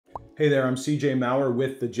Hey there, I'm CJ Maurer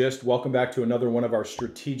with The Gist. Welcome back to another one of our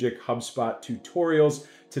strategic HubSpot tutorials.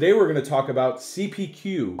 Today we're going to talk about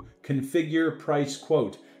CPQ, Configure, Price,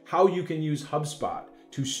 Quote, how you can use HubSpot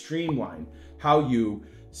to streamline, how you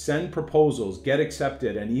send proposals, get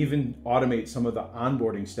accepted, and even automate some of the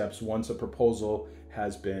onboarding steps once a proposal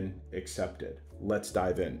has been accepted. Let's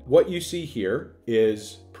dive in. What you see here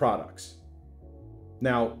is products.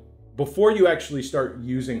 Now, before you actually start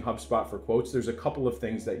using HubSpot for quotes, there's a couple of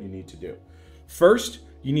things that you need to do. First,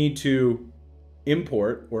 you need to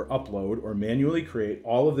import or upload or manually create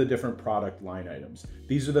all of the different product line items.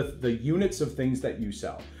 These are the units of things that you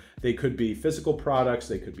sell. They could be physical products,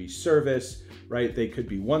 they could be service, right? They could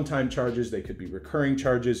be one-time charges, they could be recurring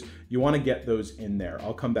charges. You want to get those in there.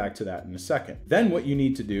 I'll come back to that in a second. Then what you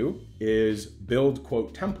need to do is build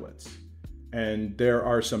quote templates. And there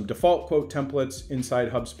are some default quote templates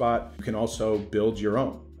inside HubSpot. You can also build your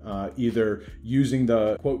own, either using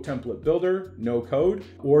the quote template builder, no code,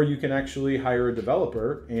 or you can actually hire a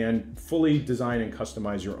developer and fully design and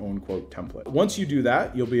customize your own quote template. Once you do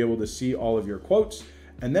that, you'll be able to see all of your quotes.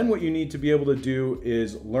 And then what you need to be able to do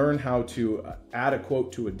is learn how to add a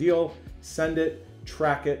quote to a deal, send it,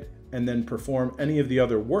 track it, and then perform any of the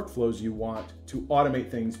other workflows you want to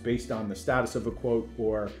automate things based on the status of a quote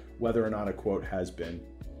or whether or not a quote has been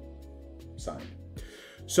signed.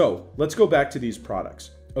 So let's go back to these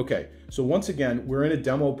products. Okay, so once again, we're in a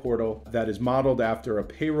demo portal that is modeled after a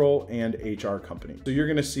payroll and HR company. So you're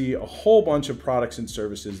gonna see a whole bunch of products and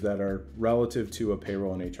services that are relative to a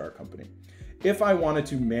payroll and HR company. If I wanted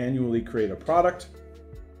to manually create a product,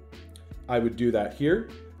 I would do that here.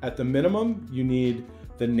 At the minimum, you need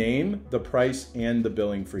the name, the price, and the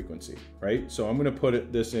billing frequency, right? So I'm gonna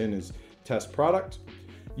put this in as test product.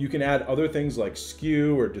 You can add other things like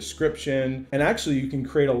SKU or description, and actually you can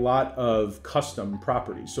create a lot of custom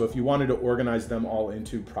properties. So if you wanted to organize them all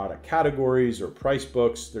into product categories or price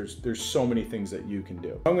books, there's so many things that you can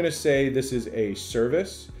do. I'm gonna say this is a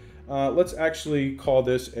service. Let's actually call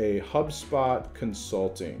this a HubSpot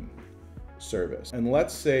consulting service. And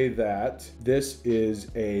let's say that this is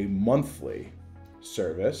a monthly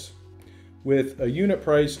service with a unit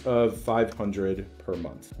price of $500 per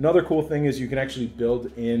month. Another cool thing is you can actually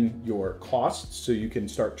build in your costs so you can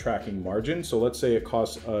start tracking margin. So let's say it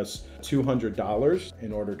costs us $200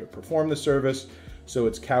 in order to perform the service. So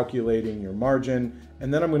it's calculating your margin.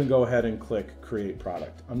 And then I'm gonna go ahead and click create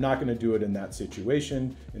product. I'm not gonna do it in this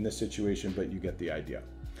situation, but you get the idea.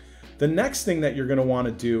 The next thing that you're gonna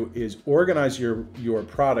wanna do is organize your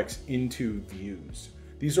products into views.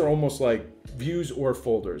 These are almost like views or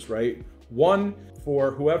folders, right? One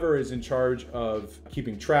for whoever is in charge of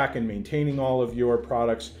keeping track and maintaining all of your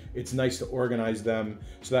products. It's nice to organize them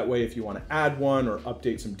so that way if you want to add one or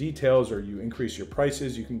update some details or you increase your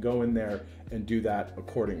prices, you can go in there and do that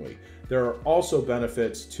accordingly. There are also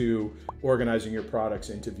benefits to organizing your products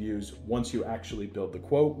into views once you actually build the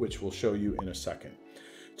quote, which we'll show you in a second.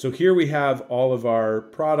 So here we have all of our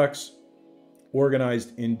products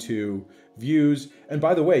organized into views. And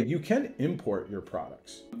by the way, you can import your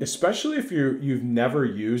products, especially if you've never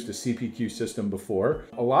used a CPQ system before.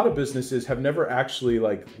 A lot of businesses have never actually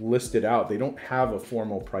listed out. They don't have a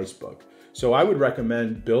formal price book. So I would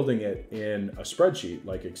recommend building it in a spreadsheet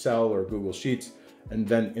like Excel or Google Sheets and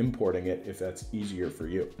then importing it if that's easier for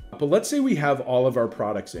you. But let's say we have all of our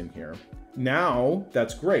products in here. Now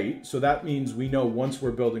that's great. So that means we know once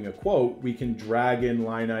we're building a quote, we can drag in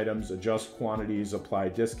line items, adjust quantities, apply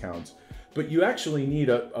discounts. But you actually need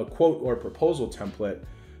a quote or proposal template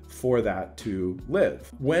for that to live.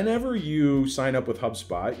 Whenever you sign up with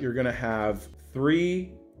HubSpot, you're gonna have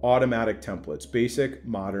 3 automatic templates: basic,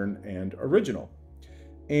 modern, and original.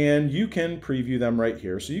 And you can preview them right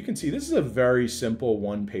here. So you can see this is a very simple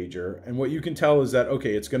one-pager. And what you can tell is that,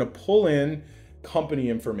 okay, it's gonna pull in company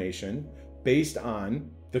information based on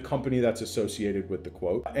the company that's associated with the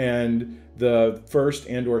quote, and the first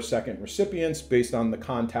and or second recipients based on the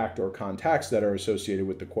contact or contacts that are associated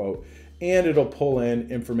with the quote. And it'll pull in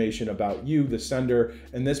information about you, the sender,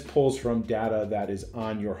 and this pulls from data that is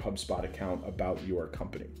on your HubSpot account about your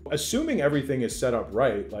company. Assuming everything is set up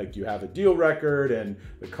right, like you have a deal record and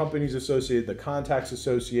the company's associated, the contacts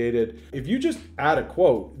associated, if you just add a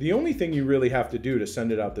quote, the only thing you really have to do to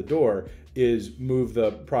send it out the door is move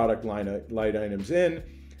the product line items in,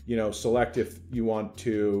 select if you want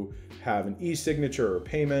to have an e-signature or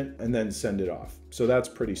payment, and then send it off. So that's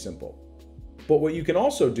pretty simple. But what you can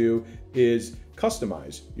also do is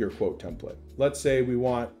customize your quote template. Let's say we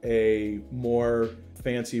want a more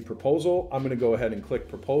fancy proposal. I'm gonna go ahead and click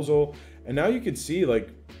proposal, And now you can see, like,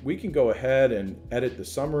 we can go ahead and edit the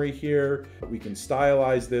summary here. We can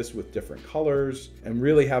stylize this with different colors and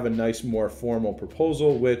really have a nice, more formal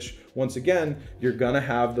proposal, which once again, you're gonna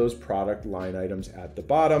have those product line items at the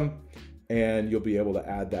bottom, and you'll be able to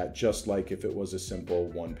add that just like if it was a simple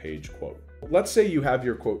one-page quote. Let's say you have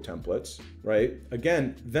your quote templates, right?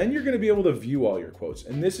 Again, then you're gonna be able to view all your quotes,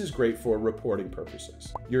 and this is great for reporting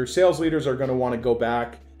purposes. Your sales leaders are gonna wanna go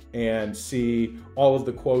back and see all of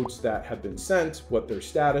the quotes that have been sent, what their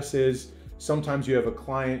status is. Sometimes you have a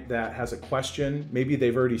client that has a question. Maybe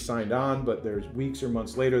they've already signed on, but there's weeks or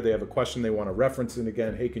months later, they have a question, they want to reference it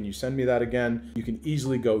again. Hey, can you send me that again? You can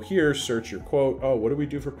easily go here, search your quote. Oh, what do we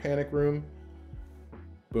do for panic room?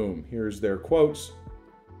 Boom, here's their quotes.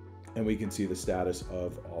 And we can see the status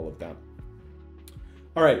of all of them.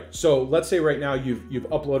 All right, so let's say right now you've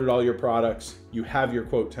uploaded all your products, you have your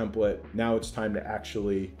quote template. Now it's time to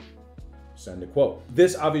actually send a quote.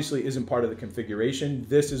 This obviously isn't part of the configuration.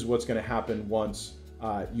 This is what's gonna happen once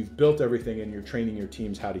you've built everything and you're training your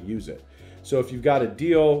teams how to use it. So if you've got a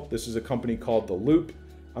deal, this is a company called The Loop.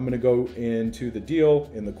 I'm gonna go into the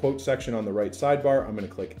deal in the quote section on the right sidebar. I'm gonna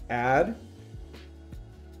click add.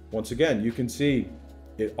 Once again, you can see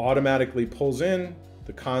it automatically pulls in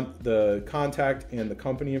the contact and the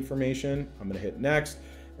company information. I'm gonna hit next.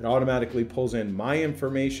 It automatically pulls in my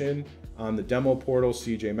information on the demo portal,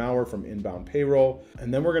 CJ Maurer from Inbound Payroll.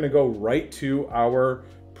 And then we're gonna go right to our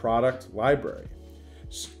product library.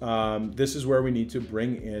 This is where we need to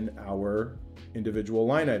bring in our individual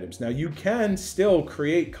line items. Now you can still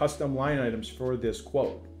create custom line items for this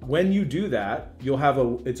quote. When you do that, you'll have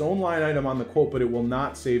its own line item on the quote, but it will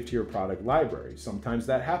not save to your product library. Sometimes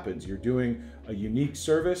that happens. You're doing a unique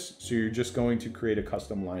service, so you're just going to create a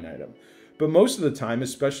custom line item. But most of the time,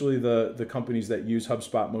 especially the companies that use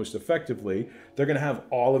HubSpot most effectively, they're gonna have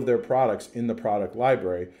all of their products in the product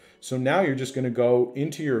library. So now you're just gonna go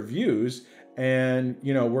into your views and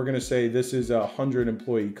we're gonna say this is a 100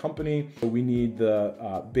 employee company. So we need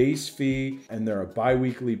the base fee and they're a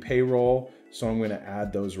bi-weekly payroll. So I'm gonna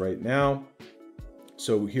add those right now.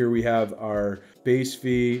 So here we have our base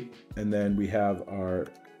fee and then we have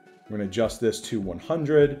we're gonna adjust this to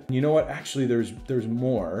 100. You know what, actually there's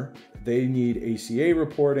more. They need ACA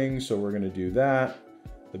reporting, so we're gonna do that.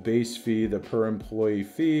 The base fee, the per employee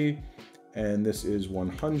fee, and this is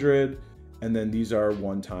 100. And then these are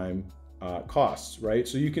one-time costs, right?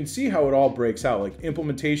 So you can see how it all breaks out. Like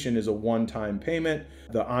implementation is a one-time payment.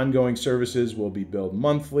 The ongoing services will be billed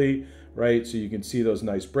monthly, right? So you can see those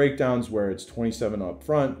nice breakdowns where it's $27 up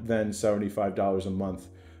front, then $75 a month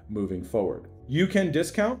moving forward. You can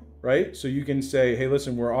discount, right? So you can say, hey,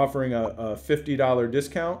 listen, we're offering a $50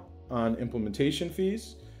 discount on implementation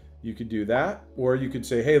fees. You could do that. Or you could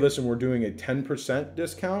say, hey, listen, we're doing a 10%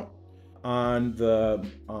 discount on the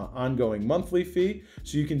ongoing monthly fee.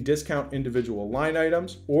 So you can discount individual line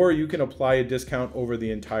items, or you can apply a discount over the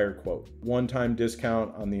entire quote. One-time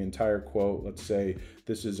discount on the entire quote. Let's say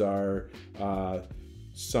this is our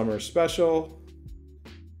summer special.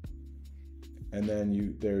 And then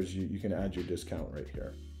you can add your discount right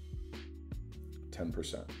here,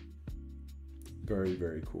 10%. Very,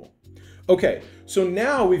 very cool. Okay, so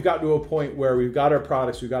now we've got to a point where we've got our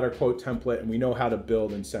products, we've got our quote template, and we know how to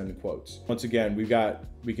build and send quotes. Once again,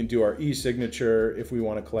 we can do our e-signature if we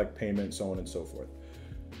want to collect payment, so on and so forth.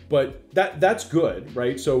 But that's good,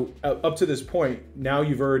 right? So up to this point, now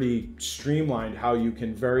you've already streamlined how you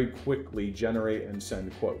can very quickly generate and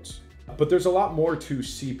send quotes. But there's a lot more to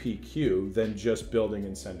CPQ than just building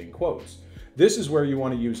and sending quotes. This is where you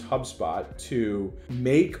want to use HubSpot to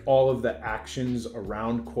make all of the actions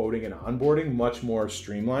around quoting and onboarding much more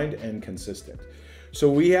streamlined and consistent.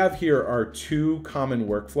 So we have here our 2 common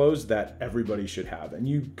workflows that everybody should have. And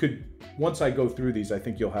you could, once I go through these, I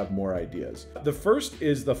think you'll have more ideas. The first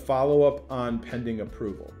is the follow-up on pending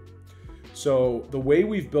approval. So the way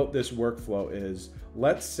we've built this workflow is,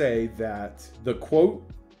 let's say that the quote,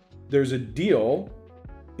 there's a deal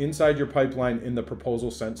inside your pipeline in the proposal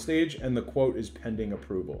sent stage, and the quote is pending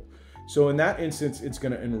approval. So in that instance, it's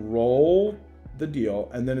gonna enroll the deal,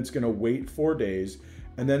 and then it's gonna wait 4 days,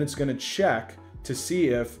 and then it's gonna check to see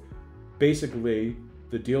if basically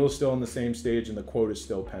the deal is still in the same stage and the quote is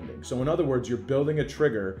still pending. So in other words, you're building a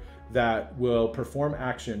trigger that will perform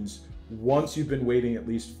actions once you've been waiting at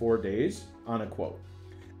least 4 days on a quote.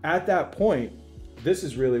 At that point, this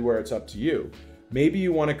is really where it's up to you. Maybe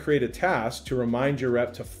you want to create a task to remind your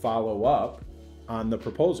rep to follow up on the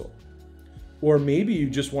proposal. Or maybe you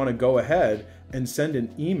just want to go ahead and send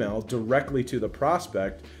an email directly to the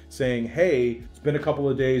prospect saying, hey, it's been a couple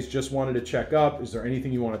of days, just wanted to check up. Is there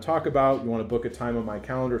anything you want to talk about? You want to book a time on my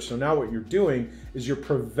calendar? So now what you're doing is you're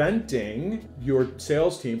preventing your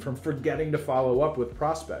sales team from forgetting to follow up with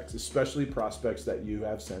prospects, especially prospects that you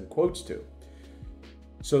have sent quotes to.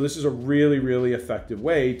 So this is a really, really effective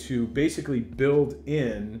way to basically build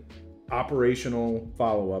in operational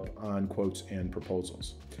follow-up on quotes and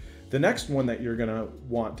proposals. The next one that you're gonna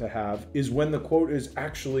want to have is when the quote is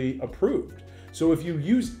actually approved. So if you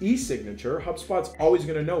use e-signature, HubSpot's always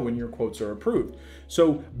gonna know when your quotes are approved.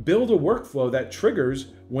 So build a workflow that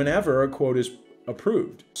triggers whenever a quote is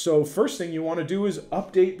approved. So first thing you wanna do is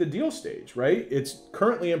update the deal stage, right? It's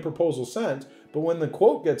currently in proposal sent, but when the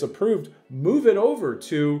quote gets approved, move it over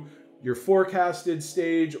to your forecasted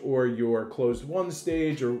stage or your closed won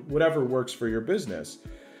stage or whatever works for your business.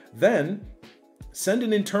 Then send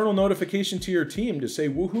an internal notification to your team to say,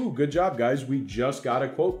 woohoo, good job guys, we just got a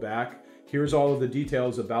quote back. Here's all of the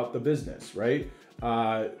details about the business, right?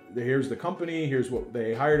 Here's the company, here's what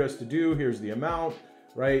they hired us to do, here's the amount,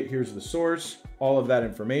 right? Here's the source, all of that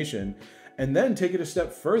information. And then take it a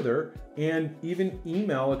step further and even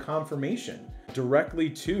email a confirmation directly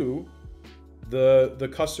to the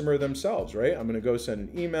customer themselves, right? I'm gonna go send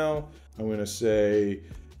an email. I'm gonna say,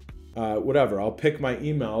 whatever, I'll pick my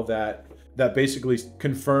email that basically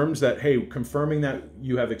confirms that, hey, confirming that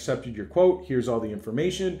you have accepted your quote, here's all the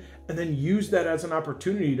information, and then use that as an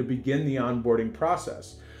opportunity to begin the onboarding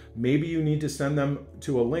process. Maybe you need to send them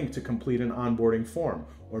to a link to complete an onboarding form,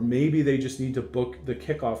 or maybe they just need to book the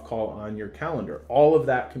kickoff call on your calendar. All of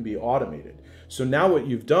that can be automated. So now what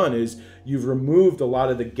you've done is you've removed a lot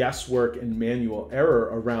of the guesswork and manual error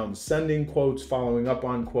around sending quotes, following up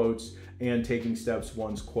on quotes, and taking steps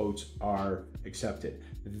once quotes are accepted.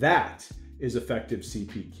 That is effective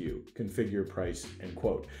CPQ, configure, price, and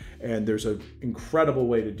quote. And there's an incredible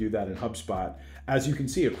way to do that in HubSpot, as you can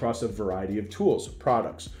see across a variety of tools,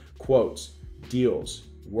 products, quotes, deals,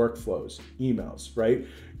 workflows, emails, right?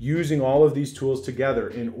 Using all of these tools together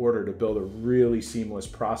in order to build a really seamless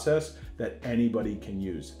process that anybody can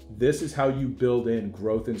use. This is how you build in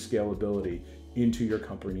growth and scalability into your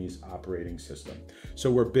company's operating system. So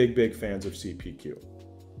we're big, big fans of CPQ.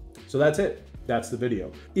 So that's it. That's the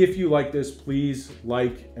video. If you like this, please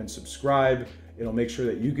like and subscribe. It'll make sure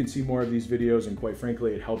that you can see more of these videos, and quite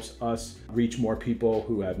frankly, it helps us reach more people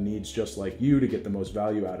who have needs just like you to get the most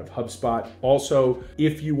value out of HubSpot. Also,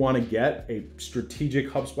 if you want to get a strategic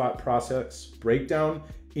HubSpot process breakdown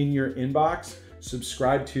in your inbox,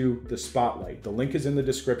 subscribe to the Spotlight. The link is in the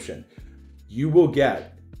description. You will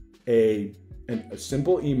get a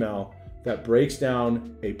simple email that breaks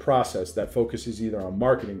down a process that focuses either on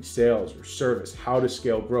marketing, sales, or service, how to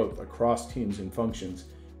scale growth across teams and functions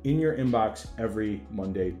in your inbox every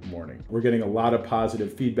Monday morning. We're getting a lot of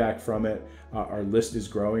positive feedback from it. Our list is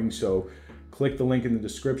growing, so click the link in the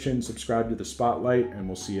description, subscribe to the Spotlight, and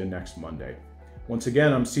we'll see you next Monday. Once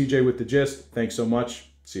again, I'm CJ with The Gist. Thanks so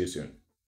much. See you soon.